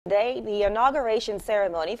Today, the inauguration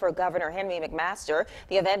ceremony for Governor Henry McMaster.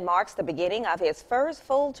 The event marks the beginning of his first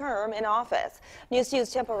full term in office. News 2's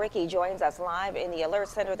Temple Ricky joins us live in the Alert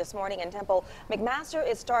Center this morning. In Temple, McMaster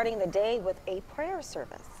is starting the day with a prayer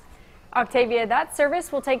service. Octavia, that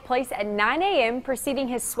service will take place at 9 a.m. preceding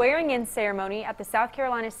his swearing-in ceremony at the South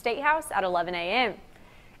Carolina State House at 11 a.m.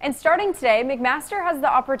 And starting today, McMaster has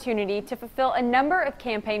the opportunity to fulfill a number of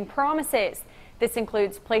campaign promises. This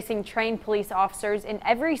includes placing trained police officers in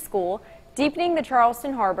every school, deepening the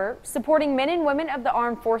Charleston Harbor, supporting men and women of the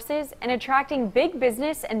armed forces, and attracting big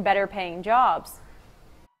business and better paying jobs.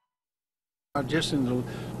 Just in the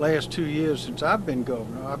last 2 years since I've been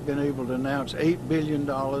governor, I've been able to announce $8 billion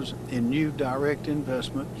in new direct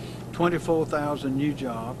investment, 24,000 new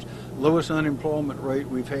jobs, lowest unemployment rate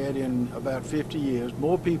we've had in about 50 years,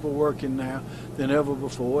 more people working now than ever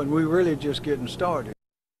before, and we're really just getting started.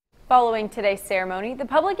 Following today's ceremony, the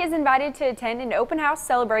public is invited to attend an open house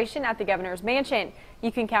celebration at the governor's mansion.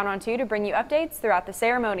 You can count on 2 to bring you updates throughout the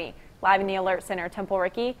ceremony. Live in the Alert Center, Temple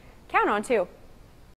Ricky, count on 2.